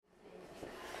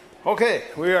Okay,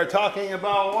 we are talking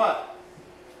about what?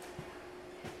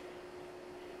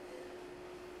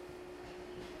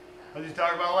 What did you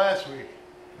talk about last week?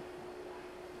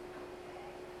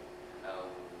 How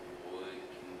wood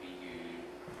can be used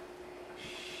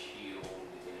shield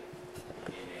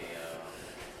in a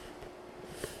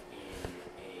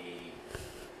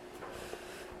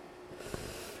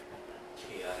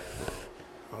chaotic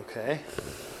world. Okay.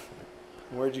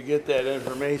 Where'd you get that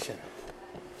information?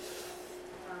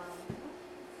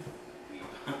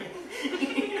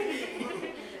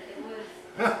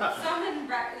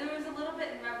 There was a little bit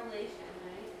in Revelation,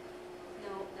 right?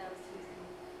 No, that was too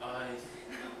soon.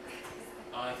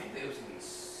 I think that was in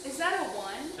Is that a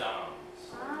one? Psalms.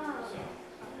 Oh. I was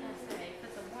gonna say, if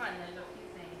it's a one, there's a few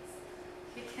things.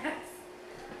 Because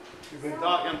We've been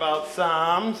talking about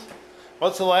Psalms.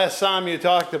 What's the last Psalm you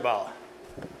talked about?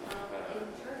 In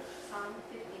church, Psalm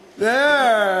 50.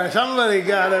 There, somebody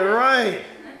got it right.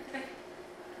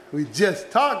 We just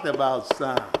talked about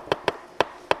Psalms.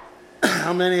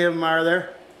 How many of them are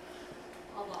there?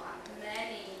 A lot.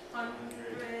 many.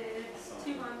 Hundreds,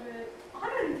 200,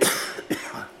 150.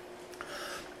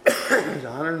 There's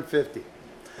 150.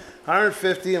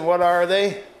 150, and what are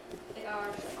they? They are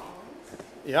songs.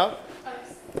 Yep.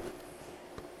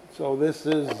 So this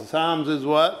is, Psalms is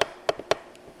what?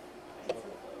 It's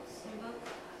a hymn book.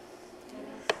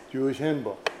 Jewish hymn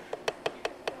book.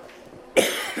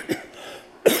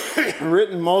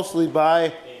 Written mostly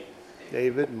by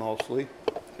David, mostly.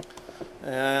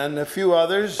 And a few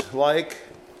others like,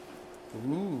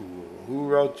 who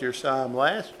wrote your psalm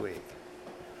last week?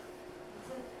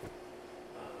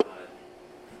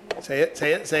 Say it,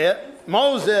 say it, say it.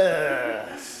 Moses!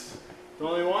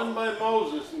 There's only one by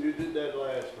Moses, and you did that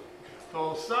last week.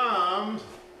 So Psalms,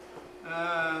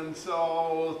 and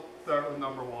so we'll start with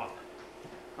number one.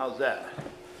 How's that?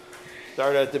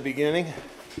 Start at the beginning.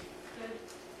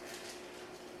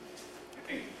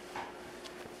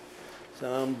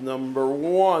 Psalm number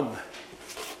 1.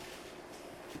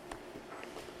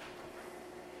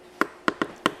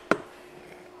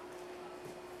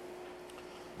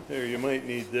 There, you might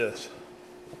need this.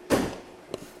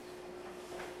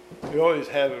 You always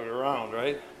have it around,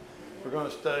 right? If we're going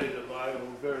to study the Bible,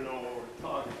 we better know what we're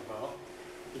talking about.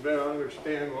 We better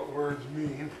understand what words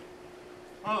mean.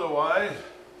 Otherwise,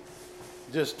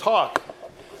 just talk.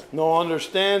 No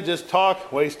understand, just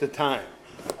talk, waste of time.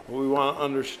 We want to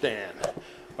understand.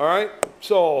 All right,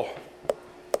 so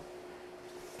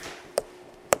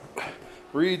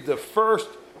read the first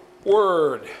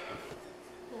word.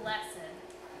 Blessed.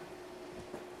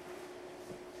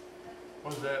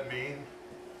 What does that mean?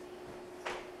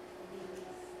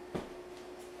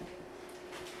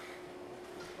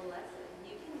 Blessed.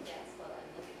 You can guess what I'm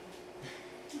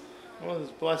looking. What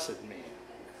does blessed mean?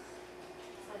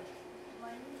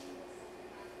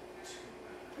 It's like,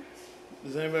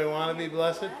 Does anybody want to be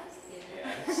blessed?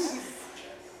 Yes.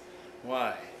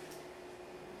 Why?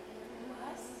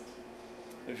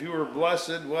 If you were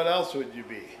blessed, what else would you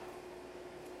be?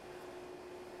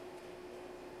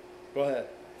 Go ahead.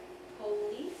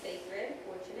 holy, sacred,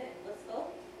 fortunate,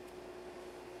 blissful.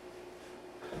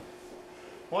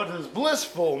 What does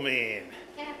blissful mean?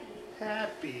 Happy.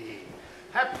 Happy.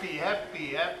 Happy, happy,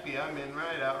 happy. I'm in,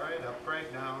 right out, right up,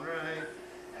 right down, right.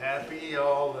 Happy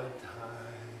all the time.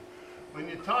 When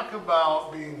you talk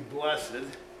about being blessed, it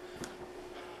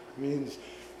means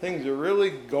things are really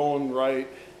going right,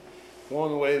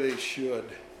 going the way they should.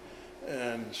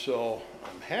 And so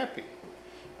I'm happy.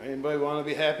 Anybody want to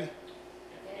be happy?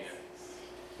 Yes.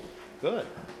 Good.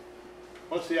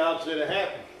 What's the opposite of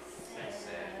happy?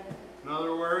 Sad.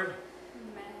 Another word?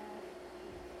 Mad.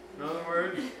 Another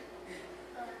word?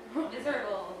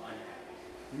 Miserable.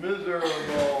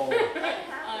 Miserable.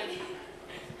 Funny.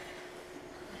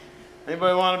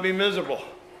 Anybody want to be miserable?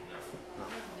 No.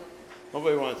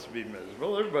 Nobody wants to be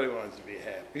miserable. Everybody wants to be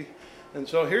happy. And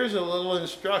so here's a little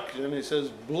instruction. He says,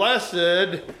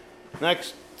 blessed,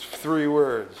 next 3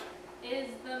 words. Is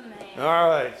the man. All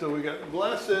right, so we got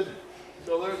blessed.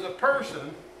 So there's a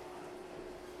person,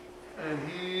 and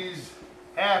he's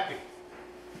happy.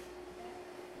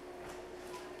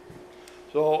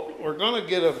 So we're going to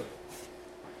get a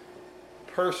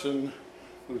person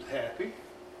who's happy,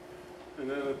 and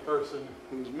then a person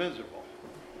who's miserable.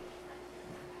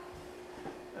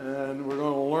 And we're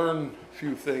going to learn a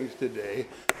few things today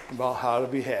about how to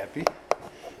be happy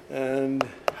and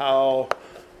how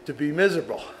to be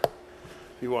miserable.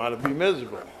 If you want to be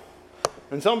miserable.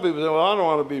 And some people say, well, I don't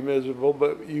want to be miserable,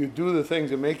 but you do the things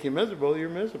that make you miserable, you're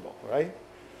miserable, right?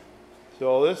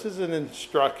 So this is an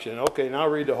instruction. Okay, now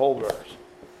read the whole verse.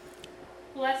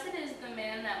 Blessed is the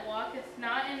man that walketh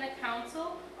not in the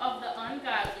counsel of the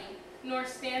ungodly, nor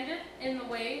standeth in the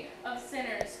way of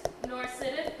sinners, nor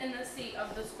sitteth in the seat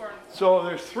of the scornful. So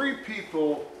there's three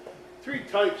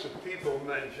types of people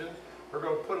mentioned. We're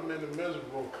going to put them in the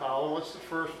miserable column. What's the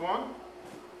first one?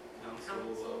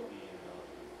 Counsel of the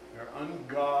They're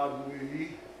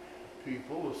ungodly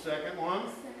people. The second one?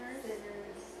 Sinners.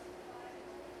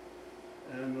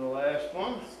 And the last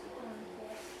one?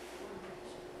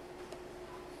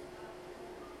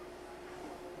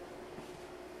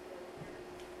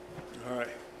 All right.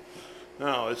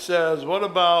 Now it says, what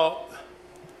about,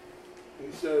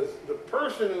 he says, the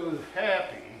person who is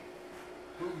happy,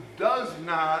 who does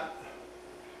not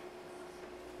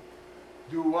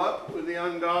do what with the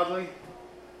ungodly?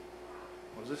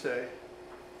 What does it say?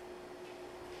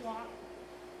 Walk.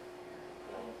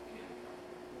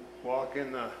 Walk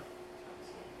in the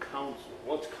counsel.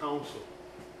 What's counsel?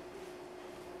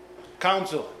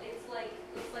 Counsel. It's like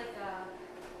a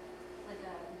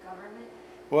government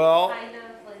Well, kind of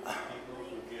like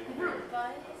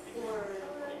or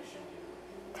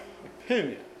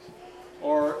opinions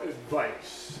or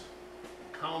advice.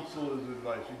 Counsel is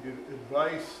advice. You get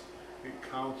advice, you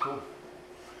get counsel.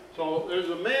 So there's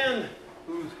a man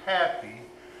who's happy.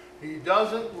 He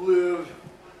doesn't live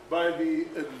by the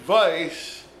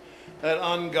advice that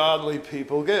ungodly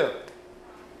people give.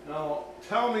 Now,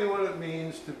 tell me what it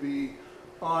means to be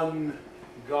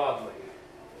ungodly.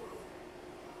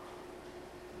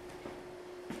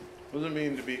 What does it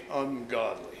mean to be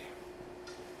ungodly?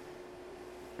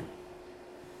 You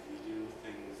do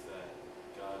things that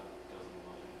God doesn't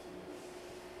want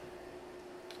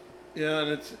you to do. Yeah,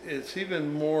 and it's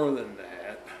even more than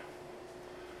that.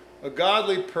 A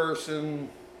godly person,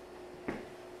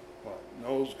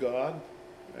 knows God,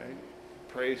 right?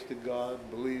 Prays to God,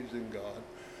 believes in God.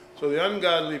 So the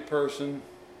ungodly person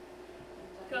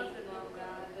doesn't know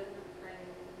God, doesn't pray,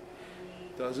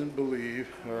 doesn't believe,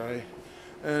 all right?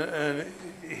 And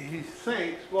he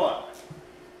thinks, what?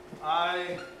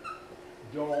 I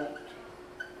don't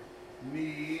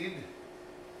need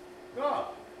God,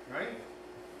 right?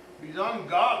 He's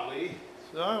ungodly,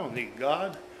 so I don't need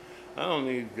God. I don't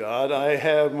need God. I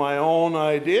have my own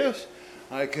ideas.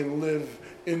 I can live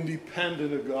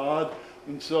independent of God.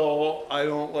 And so I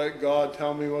don't let God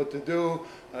tell me what to do.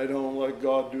 I don't let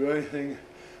God do anything.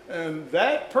 And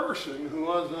that person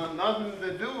who has nothing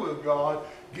to do with God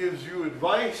gives you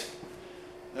advice.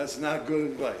 That's not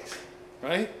good advice,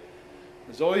 right?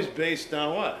 It's always based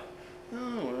on what?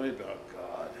 Don't worry about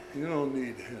God. You don't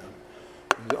need him.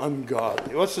 He's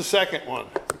ungodly. What's the second one?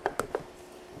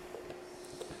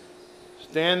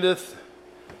 Standeth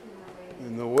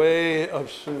in the way of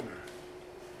sinners.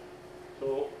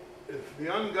 So if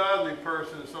the ungodly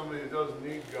person is somebody who doesn't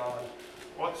need God,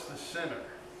 what's the sinner?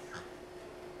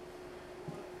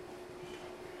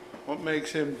 What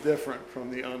makes him different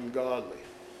from the ungodly?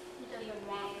 He doesn't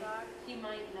want God. He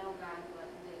might know God, but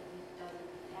he doesn't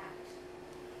act.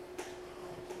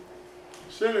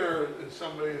 Sinner is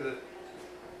somebody that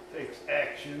takes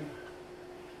action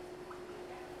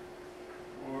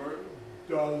or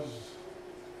does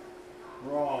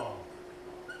wrong.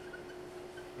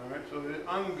 All right, so the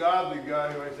ungodly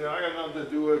guy who might say, I got nothing to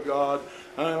do with God,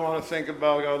 I don't want to think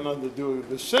about God, nothing to do with it.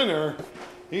 The sinner,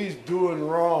 he's doing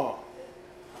wrong.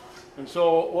 And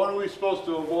so what are we supposed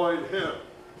to avoid him?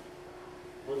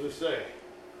 What does it say?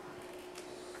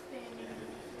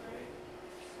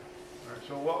 All right,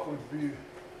 so what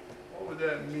would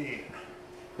that mean?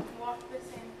 Walk the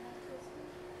same path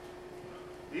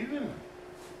as him. Even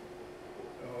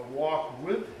walk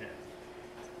with him.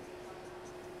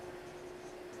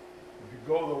 If you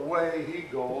go the way he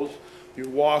goes, you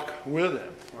walk with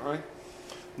him, all right?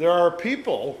 There are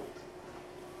people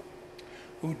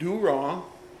who do wrong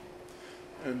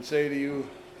and say to you,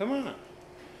 come on,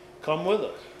 come with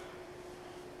us.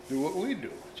 Do what we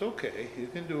do. It's okay. You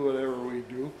can do whatever we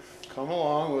do. Come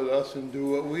along with us and do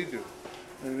what we do.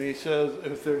 And he says,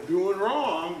 if they're doing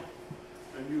wrong,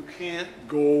 and you can't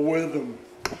go with them,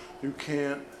 you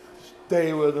can't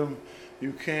stay with them,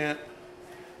 you can't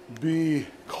be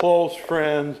close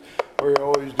friends, or you're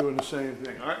always doing the same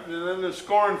thing. All right? And then the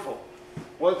scornful.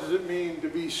 What does it mean to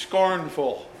be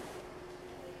scornful?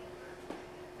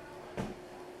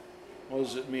 What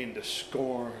does it mean to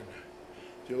scorn?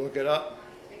 Did you look it up?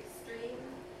 Extreme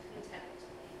contempt.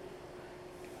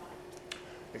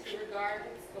 Ex- To regard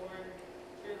with scorn,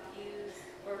 to refuse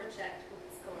or reject with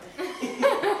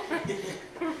scorn.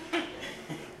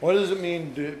 What does it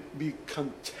mean to be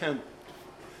contempt?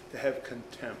 To have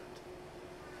contempt?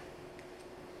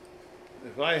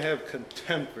 If I have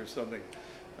contempt for something,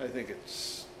 I think it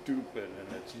stupid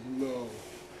and it's low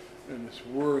and it's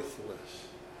worthless.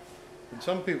 And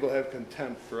some people have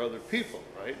contempt for other people,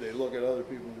 right? They look at other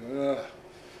people and go, ah,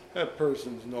 that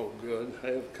person's no good. I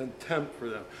have contempt for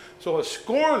them. So a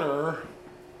scorner,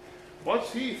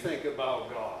 what's he think about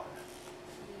God?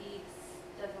 He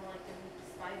doesn't like him, he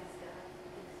despises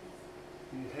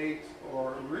God. He hates,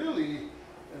 or really,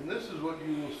 and this is what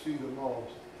you will see the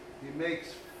most, he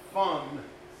makes fun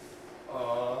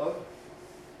of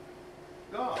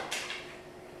God.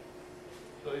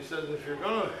 So he says if you're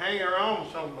going to hang around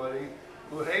with somebody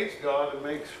who hates God and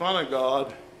makes fun of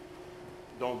God,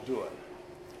 don't do it.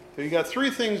 So you got three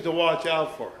things to watch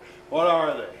out for. What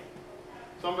are they?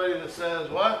 Somebody that says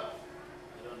what?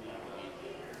 I don't need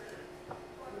God.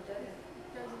 Who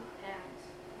doesn't act.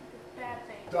 Bad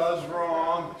thing. Does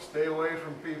wrong. Stay away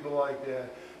from people like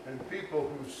that. And people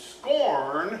who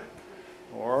scorn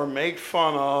or make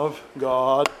fun of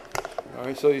God. All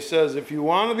right, so he says if you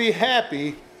want to be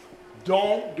happy,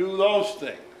 don't do those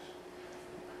things.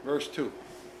 Verse 2.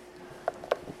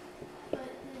 But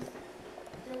his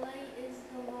delight is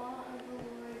the law of the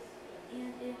Lord,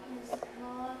 and in his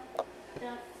law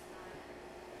doth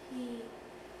he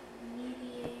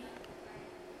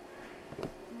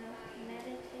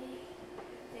meditate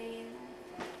day and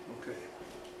night. Okay.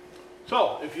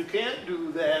 So, if you can't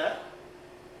do that,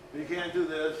 you can't do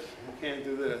this, you can't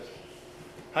do this,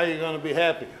 how are you going to be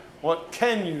happy? What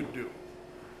can you do?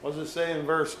 What does it say in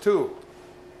verse 2?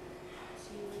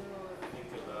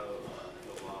 Think about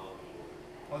the law of the Lord.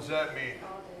 What does that mean?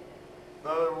 All day.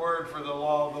 Another word for the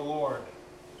law of the Lord.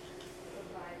 The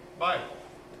Bible.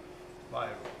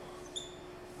 Bible.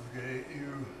 Okay,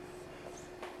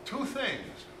 two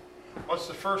things. What's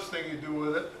the first thing you do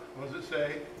with it? What does it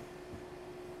say?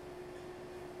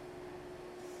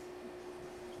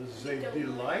 Does it say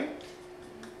delight?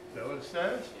 Is that what it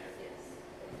says?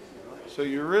 Yes. So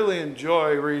you really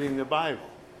enjoy reading the Bible.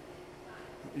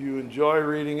 You enjoy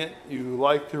reading it. You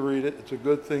like to read it. It's a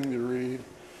good thing to read.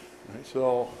 Right,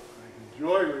 so I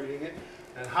enjoy reading it.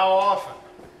 And how often?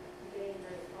 Day and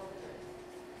night, all the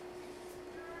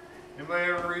time.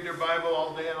 Anybody ever read their Bible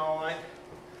all day and all night?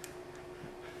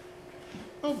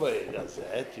 Nobody does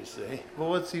that, you say. Well,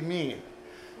 what's he mean?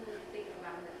 Think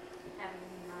about it, having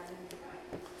in mind.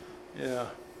 Yeah.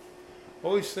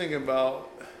 Always think about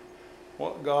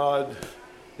what God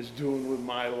is doing with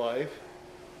my life.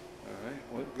 All right.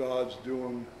 What God's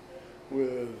doing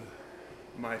with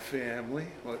my family.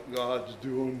 What God's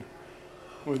doing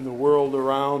with the world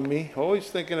around me. Always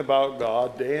thinking about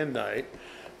God day and night.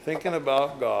 Thinking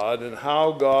about God and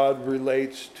how God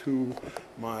relates to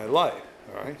my life.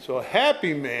 All right. So a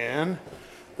happy man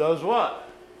does what?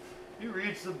 He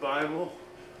reads the Bible.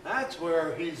 That's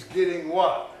where he's getting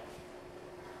what?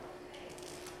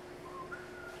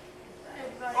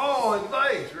 Advice. Oh,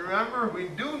 advice. Remember, we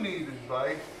do need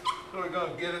advice, so we're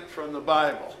going to get it from the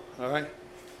Bible. All right?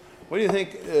 What do you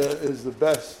think is the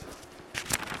best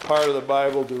part of the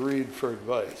Bible to read for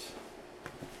advice?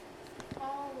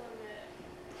 All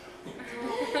of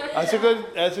it.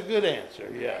 That's a good answer,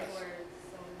 yes. Red words,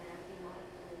 so Matthew, Mark,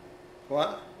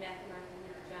 What? Matthew, Mark,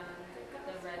 Luke, John,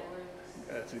 the red words.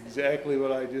 That's exactly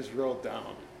what I just wrote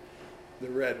down. The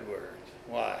red words.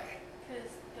 Why? Because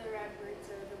the red words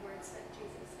are the words that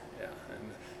Jesus said. Yeah,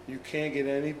 and you can't get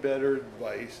any better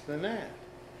advice than that.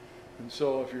 And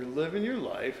so if you're living your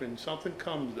life and something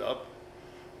comes up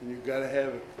and you've got to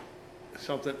have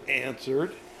something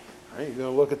answered, right, you're going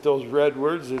to look at those red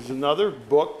words. There's another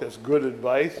book that's good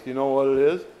advice. You know what it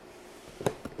is?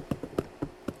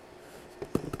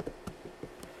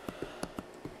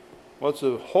 What's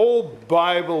the whole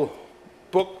Bible,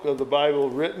 book of the Bible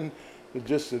written with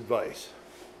just advice?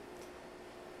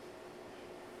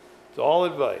 It's all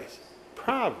advice.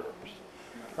 Proverbs.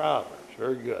 Proverbs.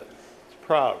 Very good. It's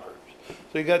Proverbs.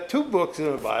 So you got two books in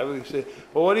the Bible. You say,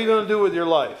 well, what are you going to do with your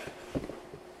life?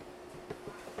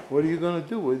 What are you going to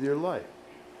do with your life?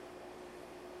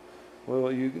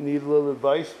 Well, you need a little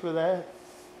advice for that?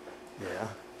 Yeah.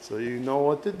 So you know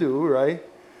what to do, right?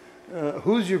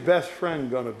 Who's your best friend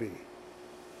going to be?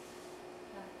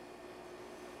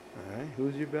 All right.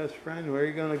 Who's your best friend? Where are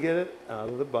you going to get it? Out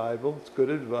of the Bible. It's good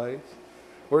advice.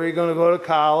 Where are you going to go to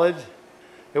college?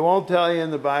 It won't tell you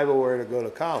in the Bible where to go to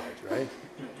college, right?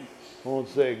 It won't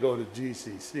say go to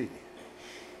GCC.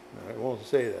 It won't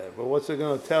say that. But what's it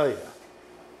going to tell you?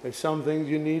 There's some things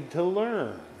you need to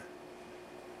learn.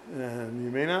 And you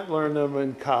may not learn them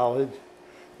in college,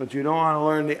 but you don't want to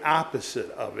learn the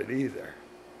opposite of it either.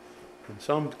 And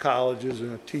some colleges are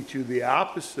going to teach you the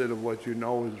opposite of what you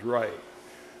know is right.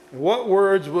 And what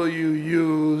words will you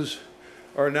use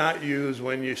or not use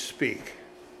when you speak?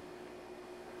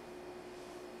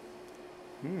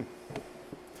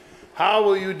 How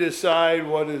will you decide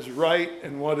what is right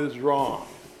and what is wrong?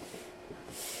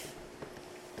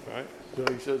 Right? So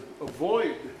he says,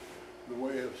 avoid the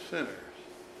way of sinners.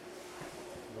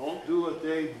 Don't do what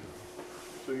they do.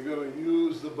 So you're going to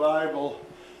use the Bible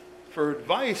for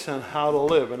advice on how to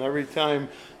live. And every time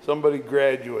somebody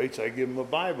graduates, I give them a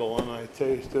Bible and I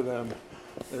say to them,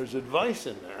 there's advice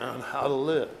in there on how to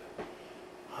live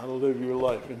your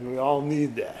life. And we all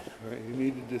need that. Right? You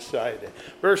need to decide that.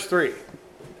 Verse 3. And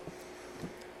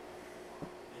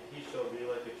he shall be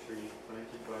like a tree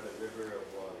planted by the river of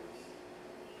waters,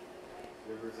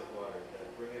 rivers of water,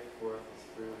 that bringeth forth his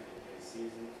fruit in his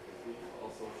season. The leaf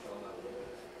also shall not wither,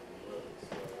 and the willow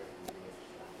shall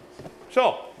not. So,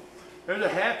 there's a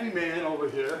happy man over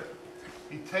here.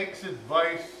 He takes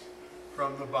advice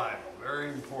from the Bible. Very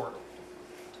important.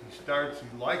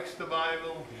 He likes the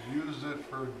Bible, he uses it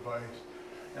for advice.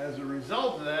 As a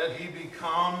result of that, he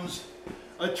becomes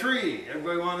a tree.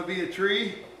 Everybody want to be a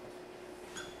tree?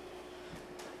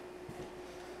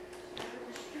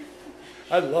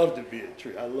 I'd love to be a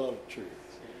tree. I love trees.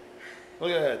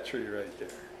 Look at that tree right there.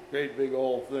 Great big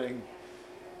old thing.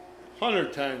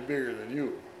 100 times bigger than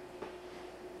you.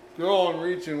 Growing,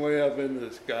 reaching way up into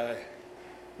the sky.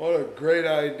 What a great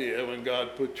idea when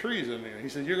God put trees in there. He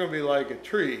said, you're going to be like a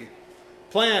tree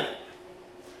planted.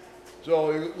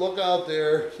 So you look out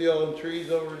there, see all them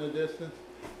trees over in the distance?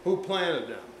 Who planted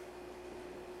them?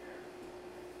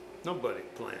 Nobody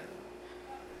planted them.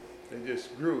 They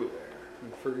just grew there.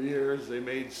 And for years they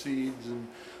made seeds and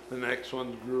the next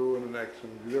one grew and the next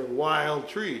one grew. They're wild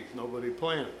trees. Nobody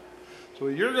planted them. So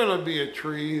you're going to be a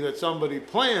tree that somebody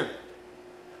planted.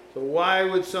 So why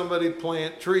would somebody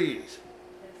plant trees?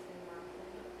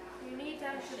 You need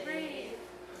them to breathe.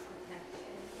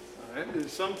 All right,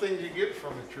 there's some things you get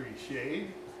from a tree.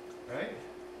 Shade, right?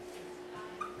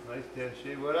 Nice to have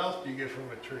shade. What else do you get from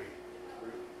a tree?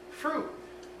 Fruit.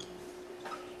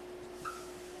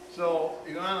 So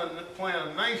you want to plant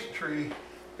a nice tree,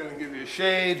 it's going to give you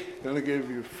shade, going to give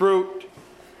you fruit,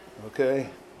 okay?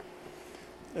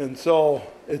 And so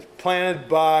it's planted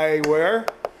by where?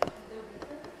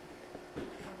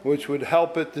 Which would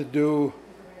help it to do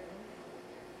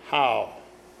how?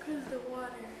 The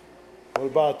water. What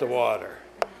about the water?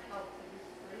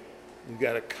 You've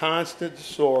got a constant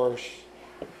source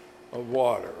of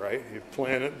water, right? You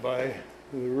plant it by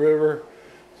the river.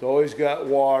 It's always got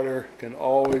water, can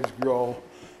always grow.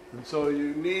 And so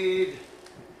you need,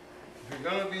 if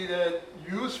you're going to be that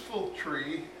useful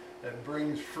tree that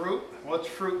brings fruit, what's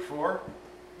fruit for?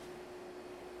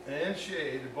 And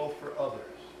shade, both for others.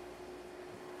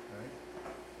 Right?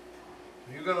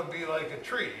 So you're going to be like a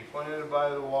tree planted by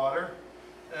the water,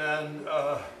 and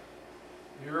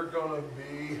you're going to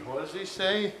be, what does he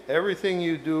say? Everything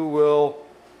you do will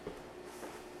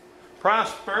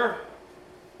prosper.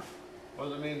 What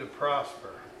does it mean to prosper?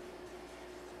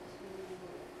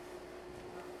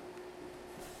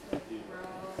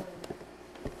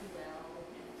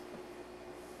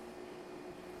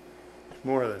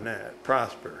 More than that.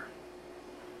 Prosper.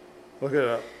 Look it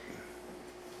up.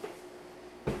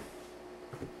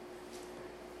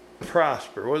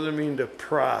 Prosper. What does it mean to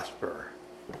prosper?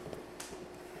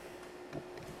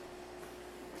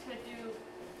 To do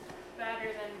better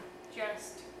than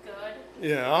just good.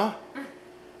 Yeah.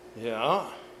 Yeah.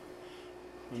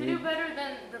 To do better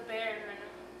than the bare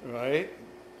minimum. Right.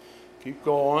 Keep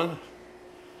going.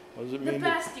 What does it The mean?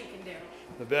 best you can do.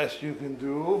 The best you can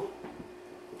do.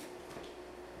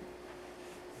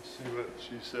 Let's see what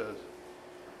she says.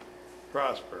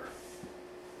 Prosper.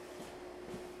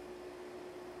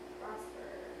 Prosper.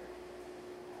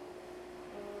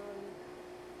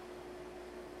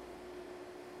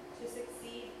 To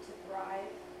succeed, to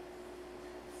thrive.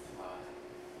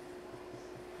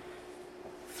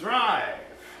 Thrive.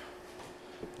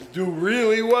 To do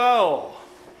really well.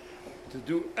 To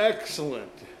do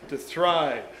excellent. To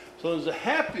thrive. So there's a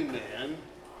happy man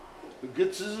who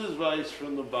gets his advice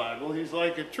from the Bible. He's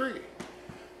like a tree.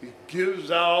 He gives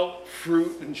out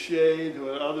fruit and shade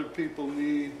what other people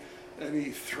need, and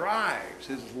he thrives.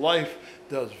 His life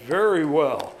does very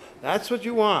well. That's what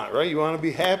you want, right? You want to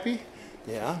be happy?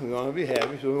 Yeah, we want to be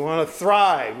happy, so we want to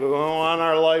thrive. We don't want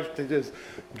our life to just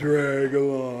drag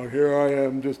along. Here I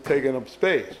am just taking up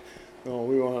space. No,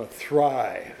 we want to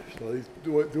thrive. So he's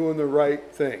doing the right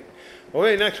thing.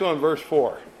 Okay, next one, verse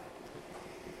 4.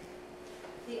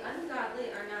 The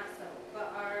ungodly are not so,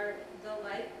 but are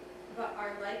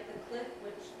like the cliff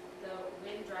which the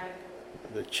wind driveth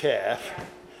away. The chaff. Yeah.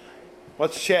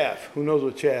 What's chaff? Who knows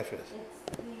what chaff is? It's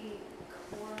the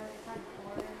core, it's not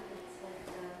core, it's like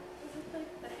the, Is it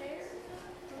like the hair?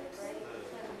 right?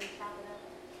 It's like when you chop it up.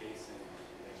 Casing.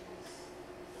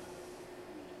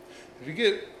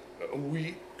 get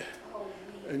wheat Oh,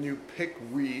 we. and you pick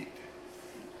wheat,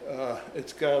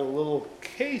 it's got a little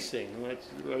casing. That's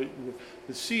right.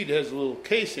 The seed has a little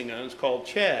casing on it. It's called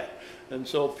chaff. And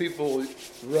so people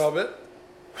rub it,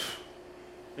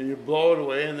 and you blow it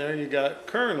away, and there you got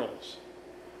kernels.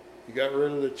 You got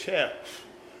rid of the chaff.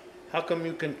 How come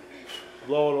you can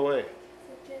blow it away? It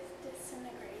just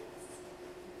disintegrates.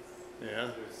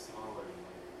 Yeah, They're smaller.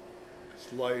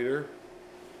 it's lighter.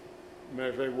 Matter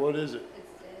of fact, what is it?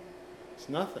 It's dead. It's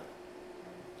nothing.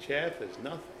 Chaff is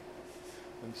nothing.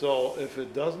 And so if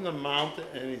it doesn't amount to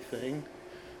anything,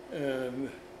 and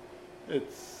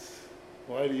it's,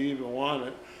 why do you even want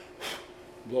it?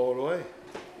 Blow it away.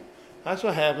 That's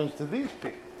what happens to these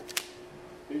people.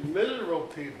 These miserable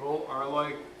people are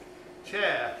like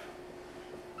chaff.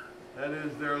 That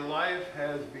is, their life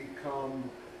has become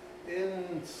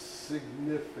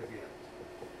insignificant.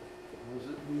 What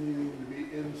does it mean to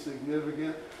be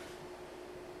insignificant?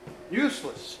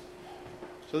 Useless.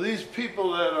 So these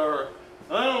people that are,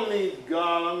 I don't need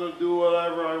God, I'm going to do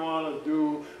whatever I want to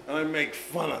do, and I make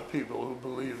fun of people who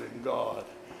believe in God.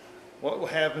 What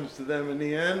happens to them in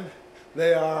the end?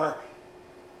 They are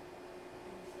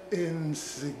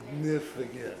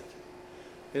insignificant.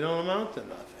 They don't amount to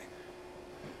nothing.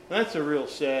 That's a real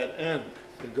sad end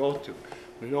to go to.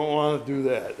 We don't want to do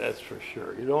that, that's for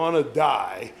sure. You don't want to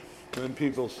die, and then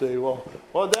people say, well,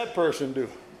 what did that person do?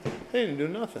 They didn't do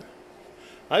nothing.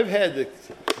 I've had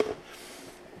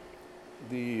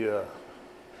the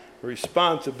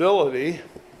responsibility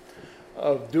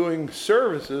of doing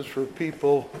services for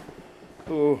people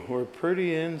who were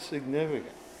pretty insignificant.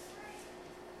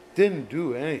 Didn't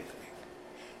do anything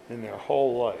in their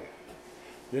whole life.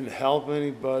 Didn't help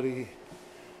anybody.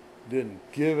 Didn't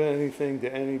give anything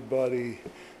to anybody.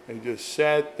 They just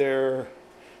sat there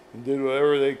and did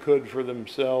whatever they could for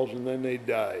themselves, and then they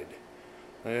died.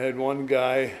 I had one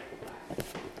guy,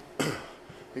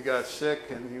 he got sick,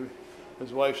 and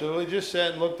his wife said, well, he just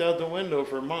sat and looked out the window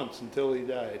for months until he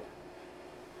died.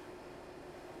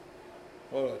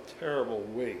 What a terrible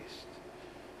waste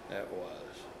that was.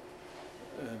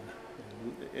 And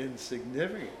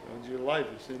insignificant. Your life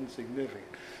is insignificant.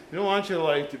 You don't want your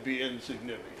life to be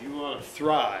insignificant. You want to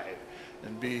thrive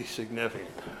and be significant.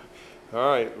 All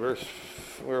right, where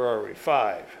are we?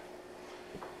 5.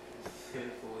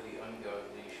 Therefore the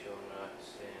ungodly shall not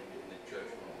stand in the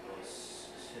judgment, nor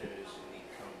sinners in the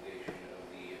congregation of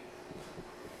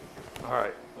the All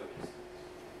right. righteous.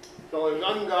 So there's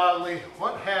ungodly.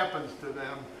 What happens to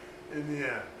them in the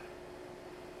end?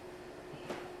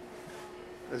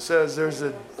 It says there's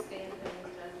a Stand in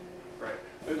judgment. right.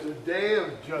 There's a day of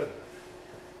judgment.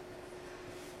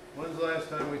 When's the last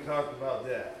time we talked about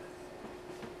that?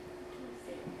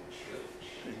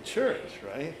 In church,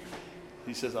 right?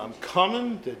 He says, I'm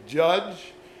coming to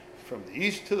judge from the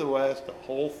east to the west, the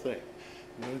whole thing.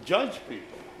 I'm going to judge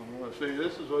people. I'm going to say,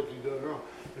 this is what you've done wrong.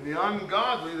 And the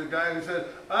ungodly, the guy who said,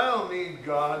 I don't need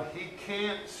God, he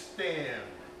can't stand.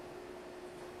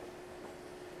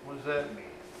 What does that mean?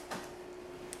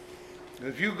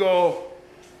 If you go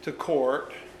to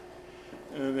court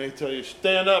and they tell you,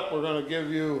 stand up, we're going to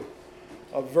give you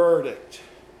a verdict.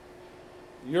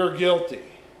 You're guilty.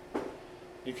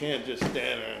 You can't just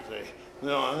stand there and say,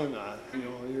 no, I'm not.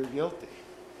 You're guilty.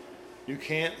 You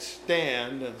can't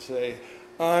stand and say,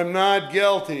 I'm not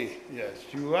guilty. Yes,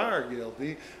 you are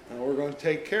guilty, and we're going to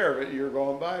take care of it. You're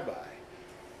going bye-bye.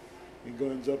 He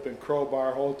ends up in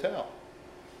Crowbar Hotel.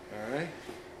 All right?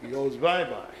 He goes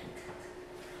bye-bye.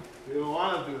 You don't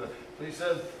want to do that. So he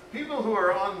says, people who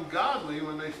are ungodly,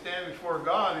 when they stand before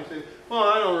God, they say, well,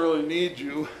 I don't really need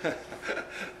you.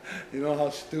 You know how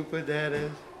stupid that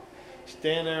is?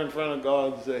 Stand there in front of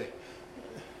God and say,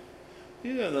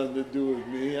 you got nothing to do with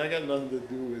me. I got nothing to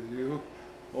do with you.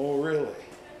 Oh, really?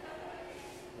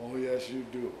 Oh, yes, you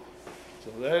do.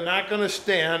 So they're not going to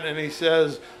stand, and he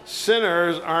says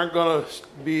sinners aren't going to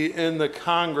be in the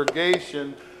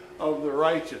congregation of the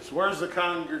righteous. Where's the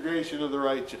congregation of the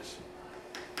righteous?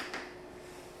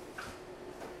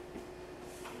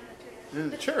 In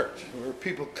the church, where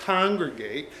people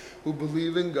congregate who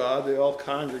believe in God. They all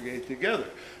congregate together.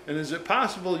 And is it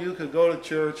possible you could go to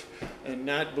church and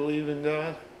not believe in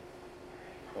God?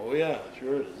 Oh yeah,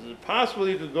 sure it is. Is it possible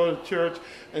you could go to church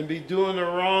and be doing the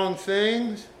wrong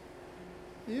things?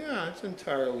 Yeah, it's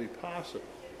entirely possible.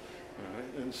 All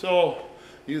right? And so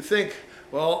you think,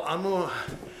 well, I'm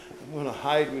going to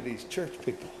hide with these church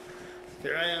people.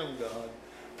 Here I am, God,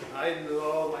 hiding with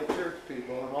all my church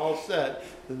people and all set.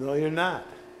 No, you're not.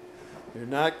 You're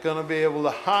not going to be able to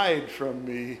hide from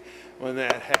me when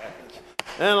that happens.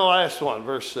 And the last one,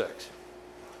 verse 6.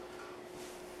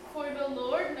 For the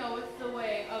Lord knoweth the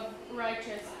way of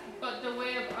righteous, but the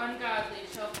way of ungodly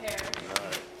shall perish. All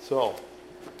right. So,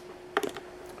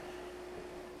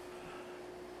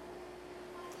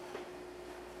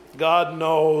 God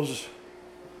knows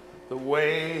the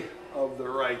way of the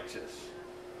righteous.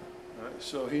 All right,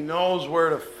 so he knows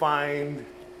where to find.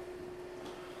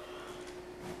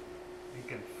 He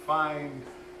can find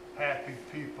happy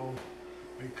people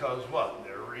because what?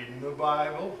 They're reading the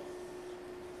Bible.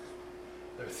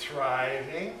 They're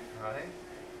thriving, right?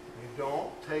 They don't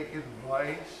take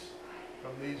advice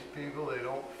from these people. They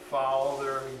don't follow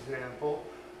their example.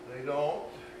 They don't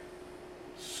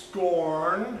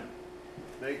scorn,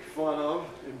 make fun of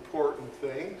important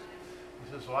things.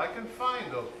 He says, well, I can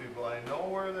find those people. I know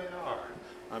where they are.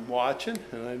 I'm watching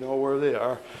and I know where they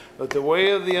are. But the way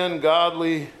of the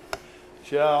ungodly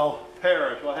shall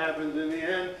perish. What happens in the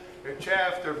end? They're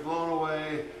chaffed, they're blown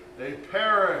away, they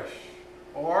perish.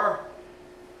 Or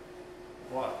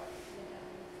what?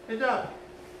 They die.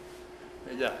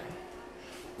 They die.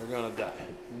 They're going to die.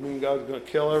 You mean God's going to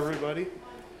kill everybody?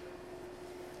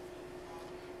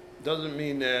 Doesn't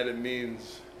mean that. It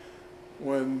means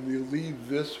when you leave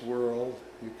this world,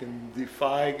 you can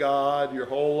defy God your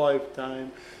whole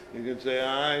lifetime. You can say,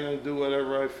 I'm going to do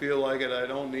whatever I feel like it. I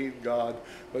don't need God.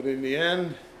 But in the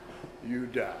end, you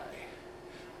die.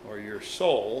 Or your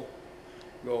soul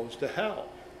goes to hell.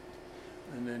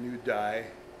 And then you die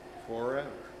forever.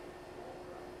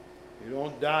 You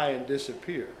don't die and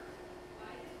disappear.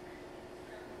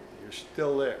 You're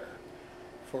still there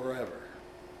forever.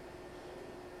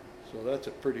 So that's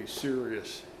a pretty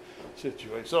serious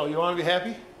situation. So you want to be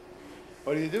happy?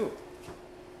 What do?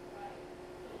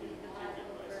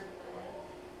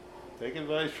 Take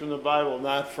advice from the Bible,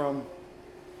 not from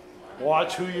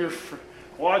watch who your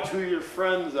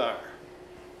friends are.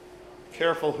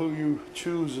 Careful who you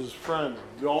choose as friends.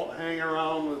 Don't hang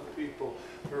around with people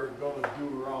who are going to do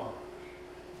wrong.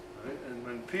 Right? And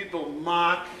when people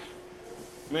mock,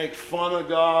 make fun of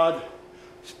God,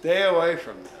 stay away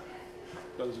from them.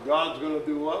 Because God's going to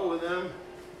do what with them?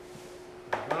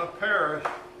 They're going to perish.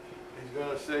 He's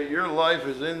going to say, your life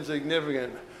is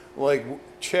insignificant, like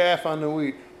chaff on the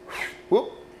wheat.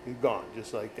 Whoop, he's gone,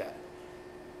 just like that.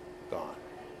 Gone.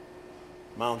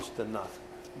 Amounts to nothing.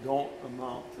 Don't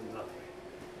amount to nothing.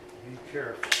 Be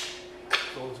careful.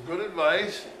 So it's good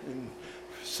advice in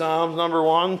Psalms number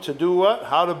 1 to do what?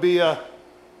 How to be a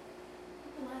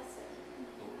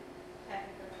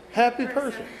happy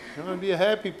person. You want to be a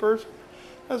happy person?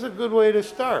 That's a good way to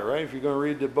start, right? If you're going to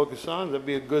read the book of Psalms, that'd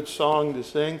be a good song to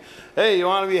sing. Hey, you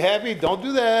want to be happy? Don't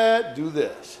do that. Do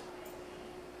this.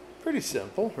 Pretty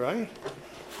simple, right?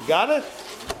 Got it?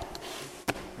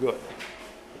 Good.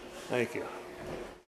 Thank you.